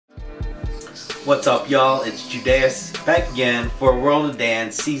What's up, y'all? It's Judeus back again for World of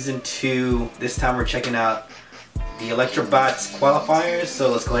Dance Season 2. This time we're checking out the Elektro Botz Qualifiers, so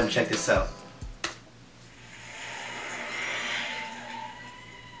let's go ahead and check this out.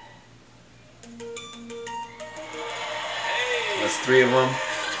 That's 3 of them.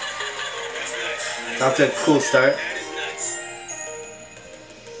 It's off to a cool start.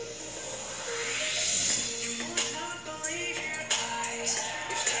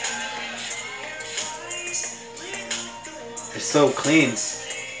 They're so clean.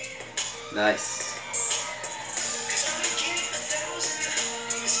 Nice.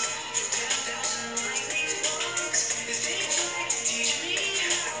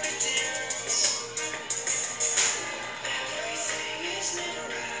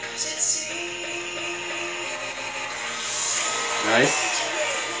 Nice.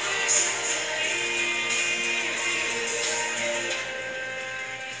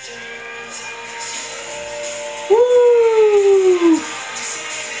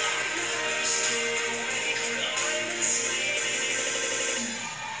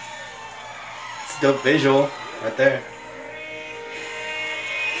 Dope visual right there.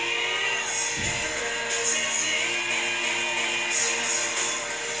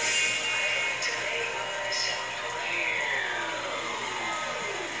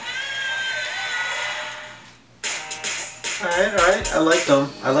 Alright, I like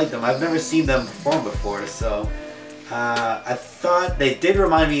them. I've never seen them perform before, so I thought they did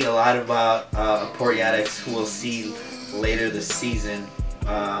remind me a lot about Poryatics, who we'll see later this season.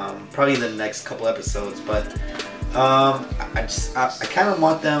 Probably the next couple episodes, but I kind of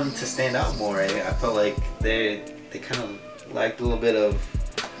want them to stand out more. I felt like they kind of lacked a little bit of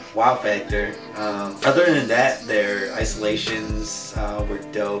wow factor. Other than that, their isolations were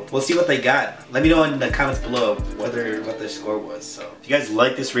dope. We'll see what they got. Let me know in the comments below what their score was. So if you guys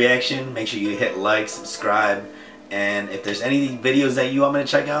like this reaction, make sure you hit like, subscribe, and if there's any videos that you want me to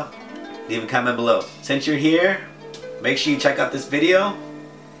check out, leave a comment below. Since you're here, make sure you check out this video.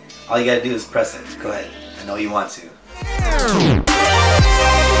 All you gotta do is press it. Go ahead. I know you want to.